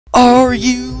are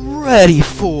you ready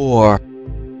for?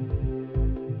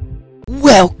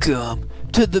 Welcome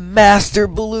to the master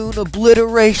balloon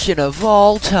obliteration of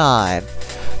all time.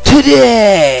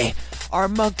 Today, our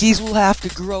monkeys will have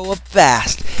to grow up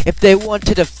fast if they want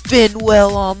to defend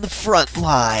well on the front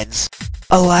lines.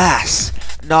 Alas,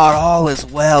 not all is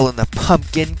well in the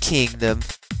Pumpkin Kingdom.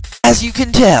 As you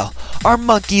can tell, our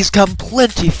monkeys come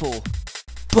plentiful,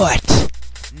 but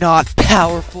not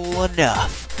powerful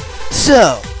enough.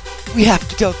 So, we have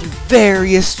to go through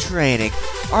various training.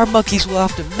 Our monkeys will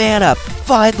have to man up,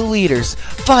 find the leaders,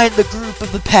 find the group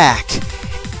of the pack,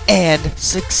 and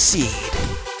succeed.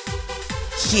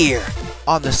 Here,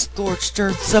 on the scorched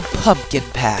earths of Pumpkin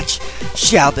Patch,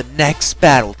 shall the next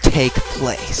battle take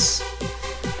place.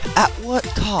 At what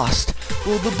cost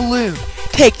will the balloon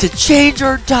take to change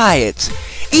our diets,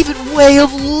 even way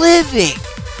of living?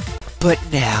 But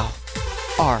now,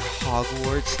 our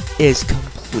Hogwarts is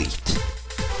complete.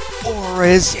 Or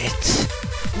is it?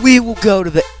 We will go to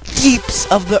the deeps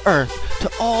of the earth,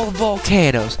 to all the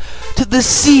volcanoes, to the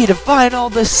sea to find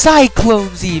all the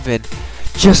cyclones even,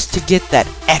 just to get that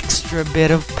extra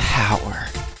bit of power.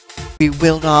 We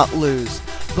will not lose.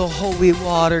 The holy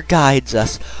water guides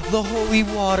us. The holy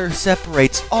water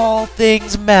separates all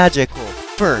things magical.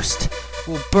 First,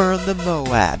 we'll burn the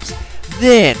Moabs.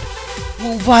 Then,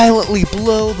 we'll violently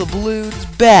blow the balloons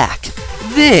back.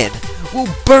 Then,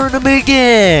 we'll burn them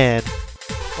again.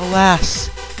 Alas,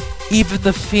 even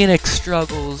the phoenix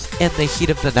struggles in the heat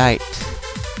of the night.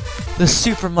 The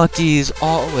super monkeys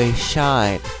always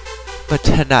shine. But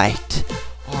tonight,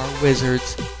 our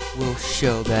wizards will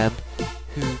show them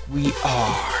who we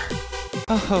are.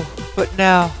 Oh, but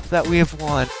now that we have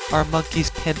won, our monkeys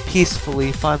can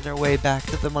peacefully find their way back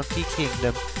to the Monkey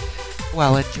Kingdom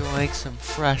while enjoying some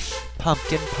fresh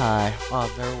pumpkin pie on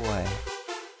their way.